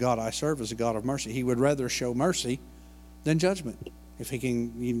 but the God I serve is a God of mercy. He would rather show mercy than judgment if he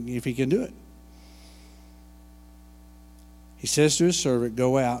can do it. He says to his servant,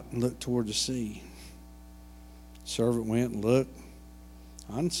 go out and look toward the sea. The servant went and looked.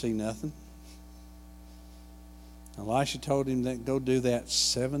 I didn't see nothing. Elisha told him that go do that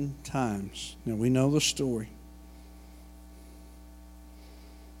 7 times. Now we know the story.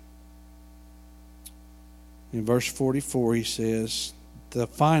 In verse 44 he says,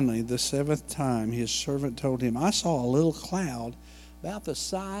 finally the 7th time his servant told him, I saw a little cloud about the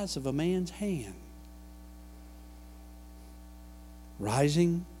size of a man's hand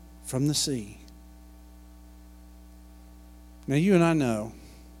rising from the sea. Now you and I know,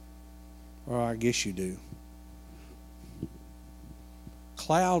 or I guess you do,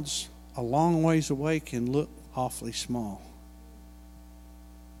 clouds a long ways away can look awfully small.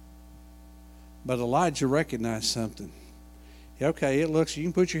 But Elijah recognized something. Okay, it looks, you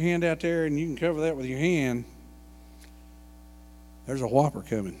can put your hand out there and you can cover that with your hand. There's a whopper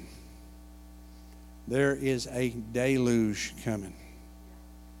coming. There is a deluge coming.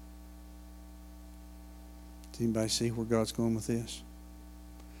 Does anybody see where God's going with this?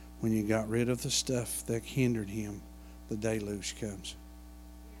 When you got rid of the stuff that hindered him, the deluge comes.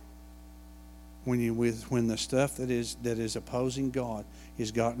 When the stuff that is opposing God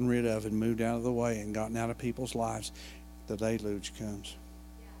is gotten rid of and moved out of the way and gotten out of people's lives, the deluge comes.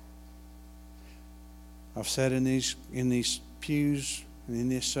 I've sat in these pews and in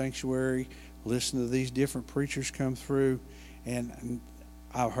this sanctuary, listened to these different preachers come through, and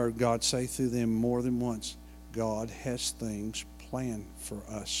I've heard God say through them more than once, God has things planned for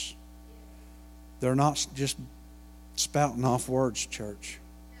us. They're not just spouting off words, church.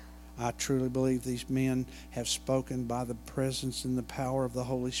 I truly believe these men have spoken by the presence and the power of the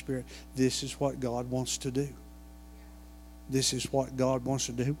Holy Spirit. This is what God wants to do. This is what God wants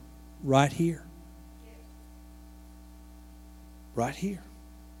to do right here. Right here.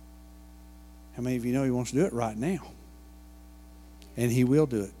 How many of you know He wants to do it right now? And He will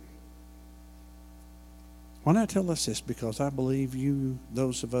do it. Why not tell us this? Because I believe you,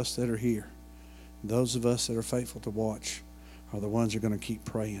 those of us that are here, those of us that are faithful to watch, are the ones that are going to keep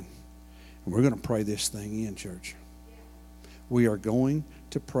praying. And we're going to pray this thing in, church. We are going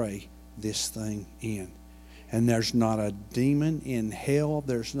to pray this thing in. And there's not a demon in hell.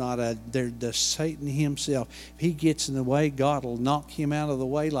 There's Satan himself. If he gets in the way, God will knock him out of the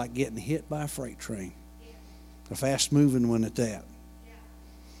way like getting hit by a freight train. A fast-moving one at that.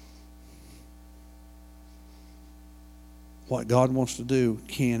 what God wants to do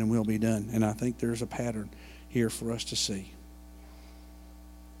can and will be done. And I think there's a pattern here for us to see.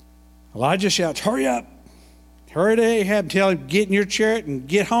 Elijah shouts, hurry up. Hurry to Ahab, tell him, get in your chariot and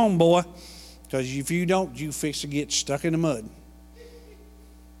get home, boy. Because if you don't, you fix to get stuck in the mud.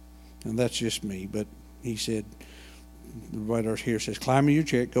 And that's just me. But he said, the writer here says, climb in your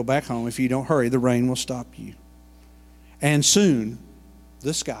chariot, go back home. If you don't hurry, the rain will stop you. And soon,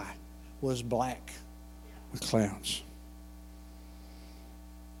 the sky was black with clouds.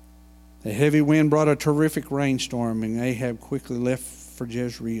 The heavy wind brought a terrific rainstorm, and Ahab quickly left for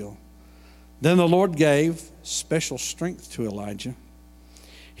Jezreel. Then the Lord gave special strength to Elijah.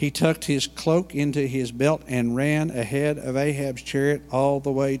 He tucked his cloak into his belt and ran ahead of Ahab's chariot all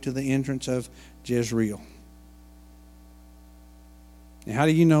the way to the entrance of Jezreel. Now, how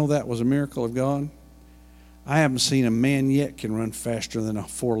do you know that was a miracle of God? I haven't seen a man yet can run faster than a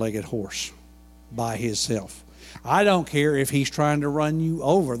four-legged horse by himself. I don't care if he's trying to run you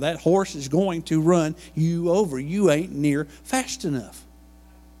over. That horse is going to run you over. You ain't near fast enough.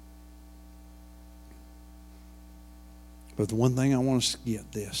 But the one thing I want us to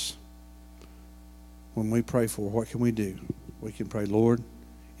get this. When we pray for, what can we do? We can pray, Lord,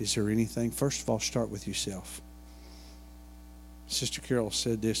 is there anything? First of all, start with yourself. Sister Carol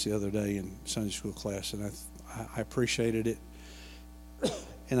said this the other day in Sunday school class, and I appreciated it.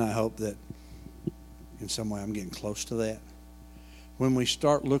 And I hope that in some way I'm getting close to that. When we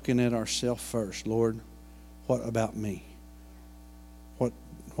start looking at ourselves first, Lord, what about me?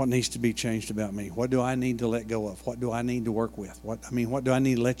 What needs to be changed about me? What do I need to let go of? What do I need to work with? What do I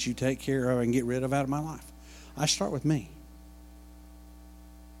need to let you take care of and get rid of out of my life? I start with me.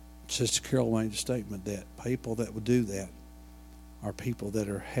 Sister Carol made a statement that people that would do that are people that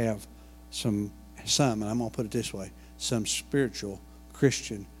have some, and I'm going to put it this way, some spiritual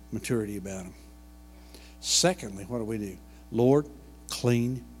Christian maturity about them. Secondly, what do? Lord,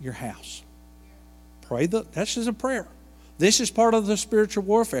 clean your house. Pray that's just a prayer. This is part of the spiritual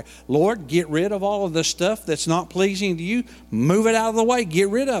warfare. Lord, get rid of all of the stuff that's not pleasing to you. Move it out of the way. Get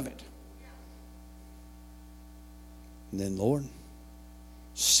rid of it. And then, Lord,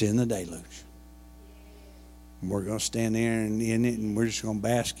 send the deluge. And we're going to stand there and in it, and we're just going to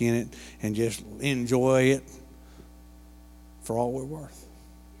bask in it and just enjoy it for all we're worth.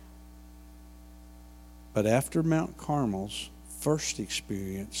 But after Mount Carmel's first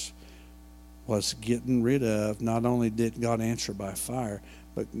experience was getting rid of, not only did God answer by fire,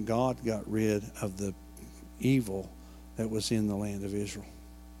 but God got rid of the evil that was in the land of Israel.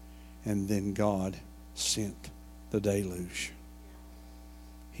 And then God sent the deluge.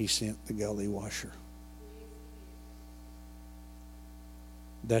 He sent the gully washer.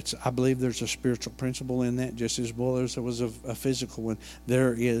 I believe there's a spiritual principle in that, just as well as there was a physical one.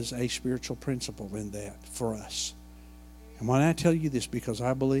 There is a spiritual principle in that for us. And why I tell you this, because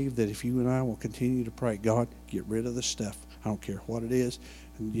I believe that if you and I will continue to pray, God, get rid of the stuff. I don't care what it is.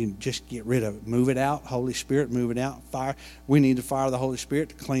 And you just get rid of it. Move it out. Holy Spirit, move it out. Fire. We need to fire the Holy Spirit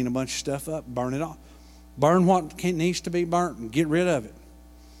to clean a bunch of stuff up. Burn it off. Burn what needs to be burnt and get rid of it.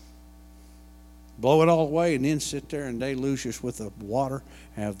 Blow it all away and then sit there and deluge us with the water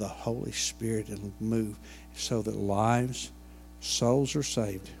and have the Holy Spirit and move so that lives, souls are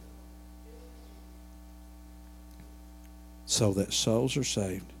saved. So that souls are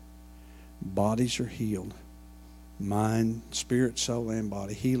saved, bodies are healed, mind, spirit, soul, and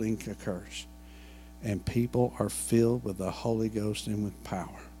body, healing occurs. And people are filled with the Holy Ghost and with power.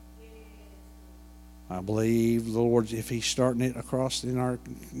 I believe the Lord, if He's starting it across in our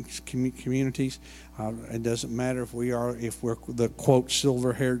communities, it doesn't matter if we're the, quote,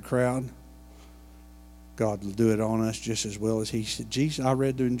 silver-haired crowd. God will do it on us just as well as He said. Jesus, I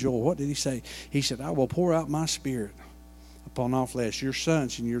read in Joel, what did He say? He said, I will pour out my Spirit upon all flesh. Your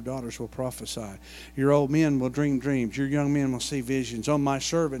sons and your daughters will prophesy. Your old men will dream dreams. Your young men will see visions. On my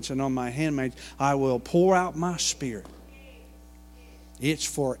servants and on my handmaids, I will pour out my Spirit. It's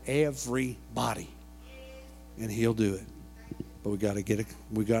for everybody. And He'll do it. But we got to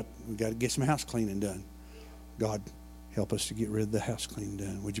get some house cleaning done. God, help us to get rid of the house cleaning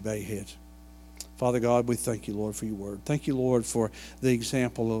done. Would you bow your heads? Father God, we thank you, Lord, for your word. Thank you, Lord, for the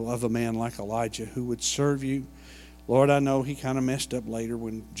example of a man like Elijah who would serve you. Lord, I know he kind of messed up later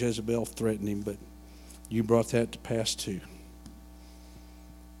when Jezebel threatened him, but you brought that to pass too.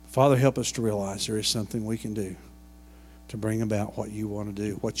 Father, help us to realize there is something we can do to bring about what you want to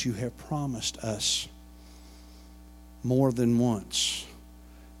do, what you have promised us more than once,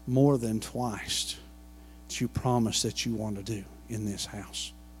 more than twice, that you promised that you want to do in this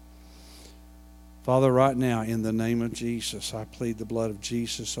house. Father, right now, in the name of Jesus, I plead the blood of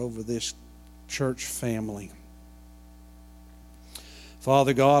Jesus over this church family.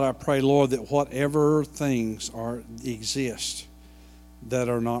 Father God, I pray, Lord, that whatever things exist that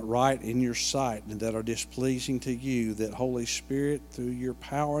are not right in your sight and that are displeasing to you, that Holy Spirit, through your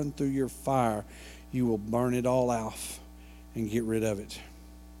power and through your fire, you will burn it all off and get rid of it.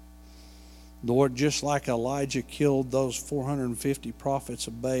 Lord, just like Elijah killed those 450 prophets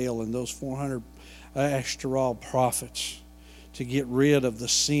of Baal and those 400 Ashtaroth prophets to get rid of the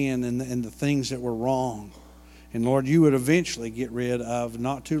sin and the things that were wrong. And Lord, you would eventually get rid of,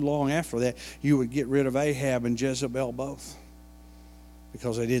 not too long after that, you would get rid of Ahab and Jezebel both,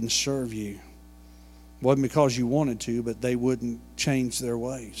 because they didn't serve you. It wasn't because you wanted to, but they wouldn't change their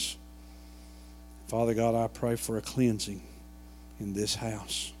ways. Father God, I pray for a cleansing in this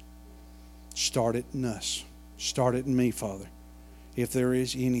house. Start it in us. Start it in me, Father. If there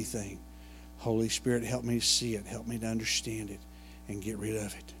is anything, Holy Spirit, help me to see it. Help me to understand it and get rid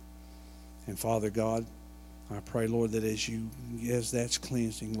of it. And Father God, I pray, Lord, that as that's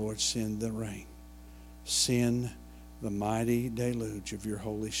cleansing, Lord, send the rain. Send the mighty deluge of your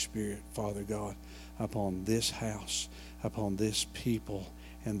Holy Spirit, Father God, upon this house, upon this people,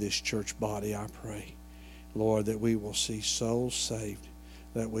 and this church body, I pray. Lord, that we will see souls saved,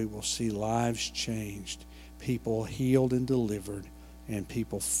 that we will see lives changed, people healed and delivered, and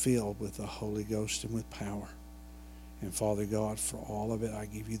people filled with the Holy Ghost and with power. And Father God, for all of it, I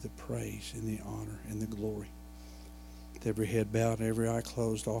give you the praise and the honor and the glory. With every head bowed and every eye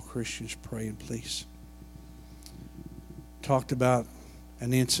closed, all Christians praying, please. Talked about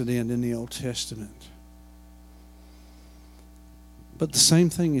an incident in the Old Testament. But the same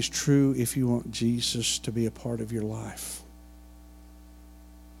thing is true if you want Jesus to be a part of your life.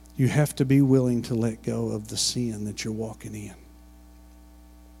 You have to be willing to let go of the sin that you're walking in.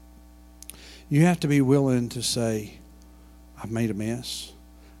 You have to be willing to say, I've made a mess.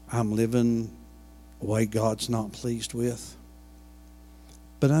 I'm living a way God's not pleased with.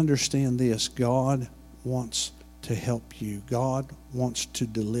 But understand this, God wants to help you. God wants to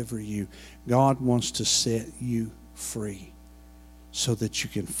deliver you. God wants to set you free so that you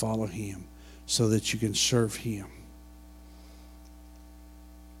can follow Him, so that you can serve Him.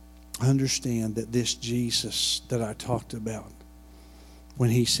 Understand that this Jesus that I talked about, when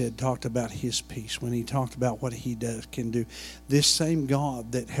he talked about his peace, when he talked about what he can do, this same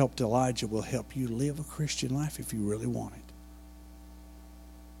God that helped Elijah will help you live a Christian life if you really want it.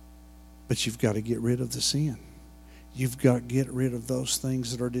 But you've got to get rid of the sin. You've got to get rid of those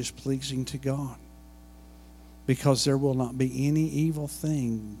things that are displeasing to God. Because there will not be any evil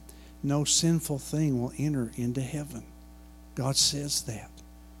thing, no sinful thing will enter into heaven. God says that.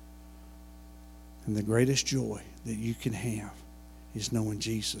 And the greatest joy that you can have is knowing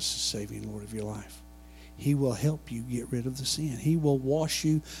Jesus is saving Lord of your life. He will help you get rid of the sin. He will wash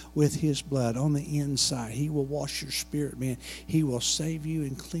you with His blood on the inside. He will wash your spirit, man. He will save you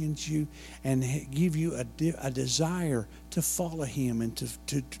and cleanse you and give you a desire to follow Him and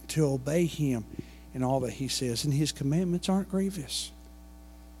to obey Him in all that He says. And His commandments aren't grievous.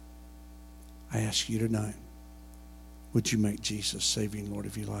 I ask you tonight, would you make Jesus saving Lord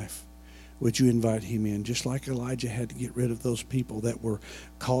of your life? Would you invite Him in? Just like Elijah had to get rid of those people that were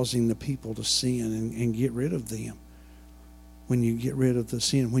causing the people to sin and get rid of them. When you get rid of the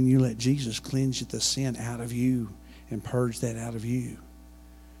sin, when you let Jesus cleanse the sin out of you and purge that out of you,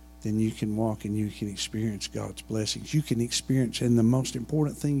 then you can walk and you can experience God's blessings. You can experience, and the most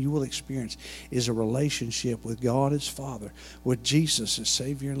important thing you will experience is a relationship with God as Father, with Jesus as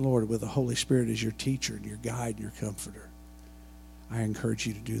Savior and Lord, with the Holy Spirit as your teacher and your guide and your comforter. I encourage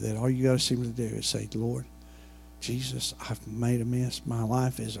you to do that. All you got to seem to do is say, Lord, Jesus, I've made a mess. My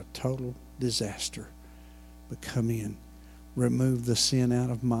life is a total disaster. But come in. Remove the sin out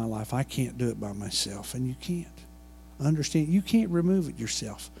of my life. I can't do it by myself, and you can't. Understand, you can't remove it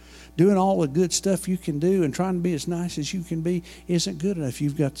yourself. Doing all the good stuff you can do and trying to be as nice as you can be isn't good enough.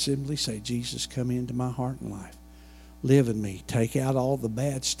 You've got to simply say, Jesus, come into my heart and life. Live in me. Take out all the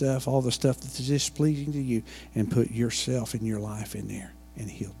bad stuff, all the stuff that's displeasing to you, and put yourself and your life in there, and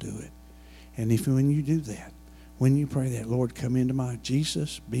He'll do it. And when you do that, when you pray that, Lord, come into my,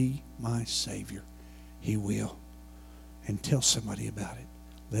 Jesus, be my Savior, He will. And tell somebody about it.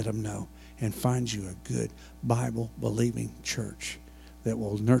 Let them know. And find you a good Bible-believing church that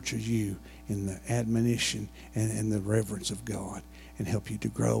will nurture you in the admonition and the reverence of God and help you to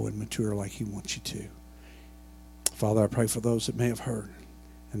grow and mature like He wants you to. Father, I pray for those that may have heard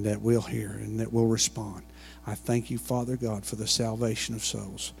and that will hear and that will respond. I thank you, Father God, for the salvation of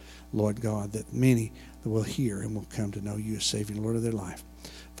souls. Lord God, that many that will hear and will come to know you as Savior and Lord of their life.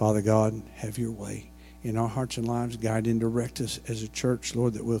 Father God, have your way in our hearts and lives. Guide and direct us as a church,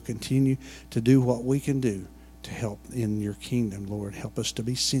 Lord, that we'll continue to do what we can do to help in your kingdom, Lord. Help us to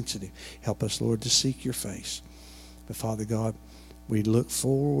be sensitive. Help us, Lord, to seek your face. But, Father God, we look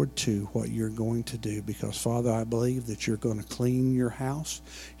forward to what you're going to do because, Father, I believe that you're going to clean your house.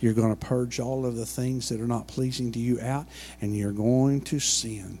 You're going to purge all of the things that are not pleasing to you out, and you're going to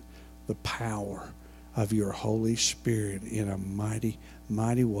send the power of your Holy Spirit in a mighty,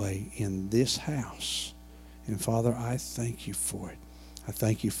 mighty way in this house. And, Father, I thank you for it. I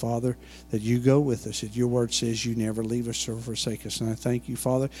thank you, Father, that you go with us. That your word says you never leave us or forsake us. And I thank you,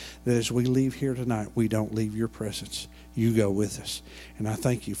 Father, that as we leave here tonight, we don't leave your presence. You go with us. And I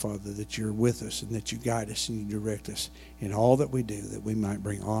thank you, Father, that you're with us and that you guide us and you direct us in all that we do, that we might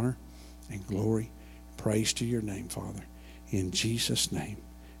bring honor and glory, praise to your name, Father. In Jesus' name.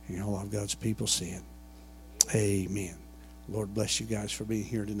 And all of God's people said, amen. Lord bless you guys for being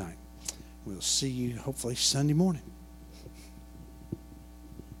here tonight. We'll see you hopefully Sunday morning.